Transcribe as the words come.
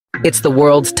It's the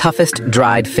world's toughest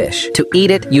dried fish. To eat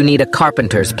it, you need a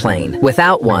carpenter's plane.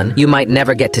 Without one, you might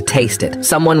never get to taste it.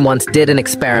 Someone once did an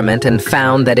experiment and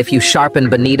found that if you sharpen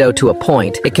bonito to a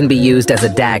point, it can be used as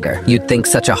a dagger. You'd think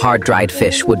such a hard-dried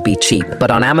fish would be cheap. But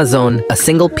on Amazon, a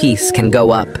single piece can go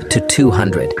up to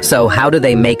 200. So how do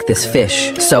they make this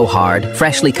fish so hard?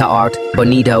 Freshly caught,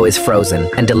 bonito is frozen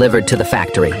and delivered to the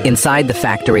factory. Inside the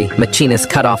factory, machinists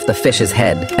cut off the fish's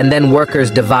head, and then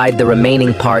workers divide the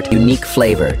remaining part unique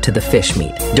flavor to the fish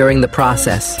meat. During the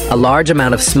process, a large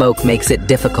amount of smoke makes it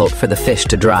difficult for the fish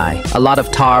to dry. A lot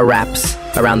of tar wraps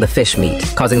around the fish meat,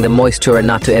 causing the moisture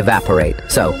not to evaporate.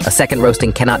 So, a second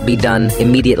roasting cannot be done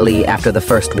immediately after the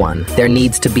first one. There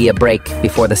needs to be a break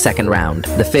before the second round.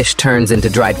 The fish turns into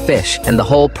dried fish, and the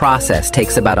whole process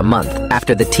takes about a month.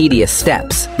 After the tedious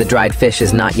steps, the dried fish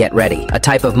is not yet ready. A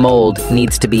type of mold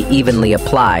needs to be evenly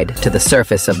applied to the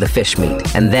surface of the fish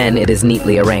meat, and then it is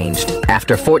neatly arranged.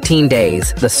 After 14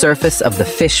 days, the surface of the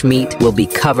fish meat will be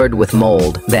covered with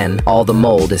mold. Then, all the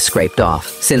mold is scraped off.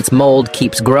 Since mold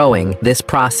keeps growing, this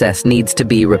process needs to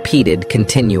be repeated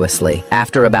continuously.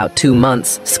 After about 2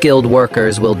 months, skilled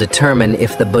workers will determine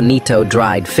if the bonito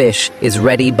dried fish is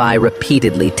ready by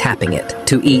repeatedly tapping it.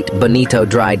 To eat bonito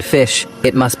dried fish,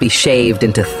 it must be shaved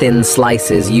into thin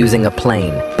slices using a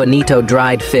plane. Bonito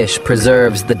dried fish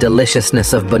preserves the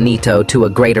deliciousness of bonito to a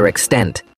greater extent.